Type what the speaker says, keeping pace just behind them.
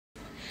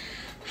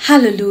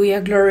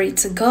Hallelujah, glory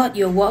to God.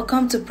 You're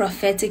welcome to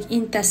Prophetic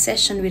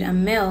Intercession with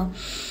Amel.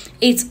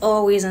 It's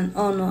always an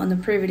honor and a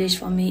privilege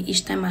for me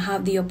each time I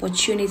have the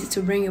opportunity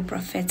to bring you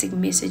prophetic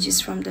messages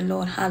from the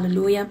Lord.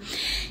 Hallelujah.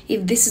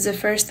 If this is the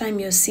first time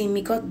you're seeing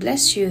me, God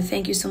bless you.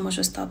 Thank you so much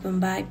for stopping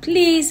by.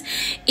 Please,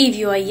 if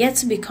you are yet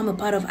to become a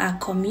part of our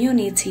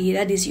community,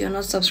 that is, you're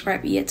not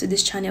subscribed yet to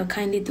this channel,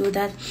 kindly do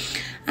that.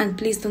 And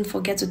please don't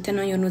forget to turn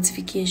on your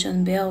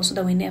notification bell so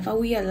that whenever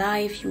we are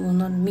live, you will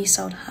not miss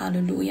out.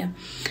 Hallelujah.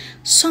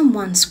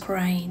 Someone's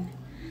crying.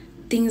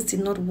 Things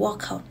did not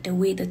work out the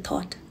way they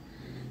thought.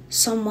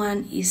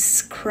 Someone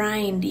is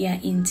crying, they are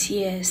in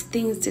tears.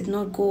 Things did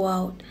not go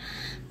out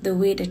the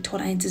way they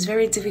thought, and it is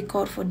very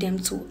difficult for them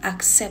to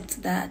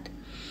accept that.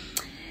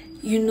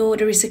 You know,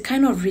 there is a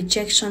kind of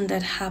rejection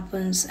that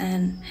happens,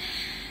 and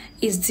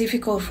it's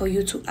difficult for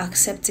you to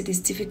accept it. It's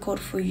difficult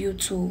for you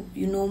to,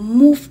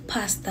 move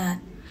past that.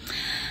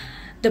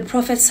 The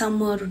prophet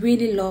Samuel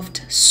really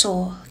loved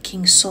Saul,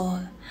 King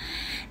Saul.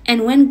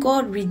 And when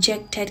God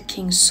rejected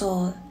King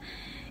Saul,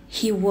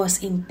 he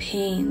was in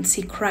pain.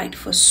 He cried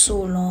for so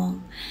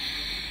long.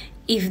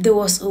 If there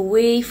was a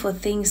way for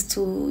things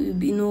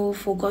to,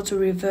 for God to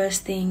reverse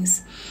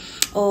things,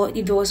 or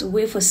if there was a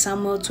way for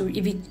Samuel to,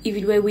 if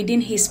it were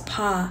within his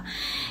power,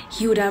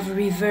 he would have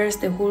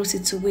reversed the whole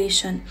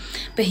situation.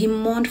 But he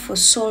mourned for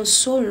Saul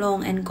so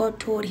long, and God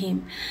told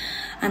him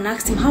and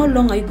asked him, how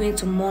long are you going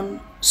to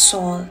mourn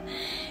Saul?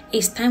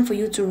 It's time for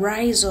you to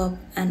rise up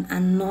and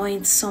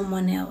anoint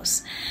someone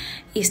else.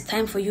 It's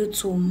time for you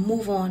to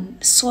move on.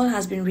 Saul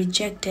has been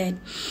rejected.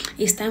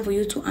 It's time for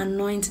you to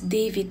anoint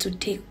David to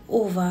take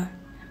over.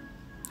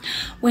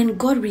 When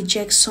God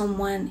rejects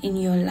someone in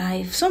your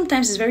life,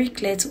 sometimes it's very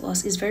clear to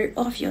us, it's very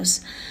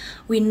obvious.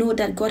 We know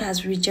that God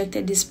has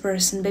rejected this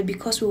person, but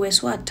because we were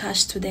so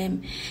attached to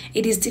them,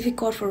 it is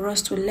difficult for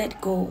us to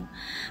let go.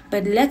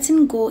 But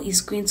letting go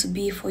is going to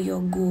be for your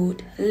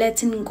good.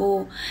 Letting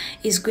go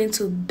is going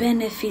to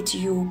benefit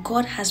you.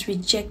 God has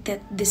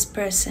rejected this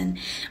person,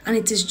 and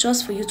it is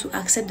just for you to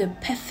accept the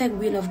perfect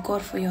will of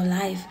God for your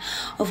life.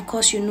 Of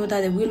course, you know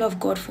that the will of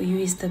God for you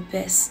is the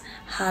best.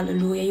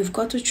 Hallelujah. You've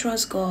got to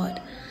trust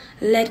God.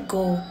 Let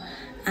go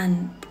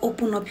and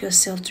open up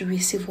yourself to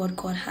receive what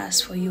God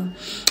has for you.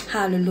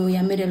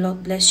 Hallelujah. May the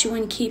Lord bless you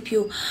and keep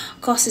you,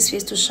 cause his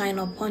face to shine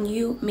upon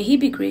you. May he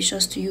be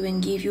gracious to you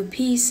and give you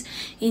peace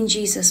in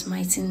Jesus'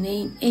 mighty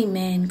name.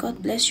 Amen.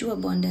 God bless you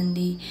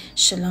abundantly.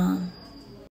 Shalom.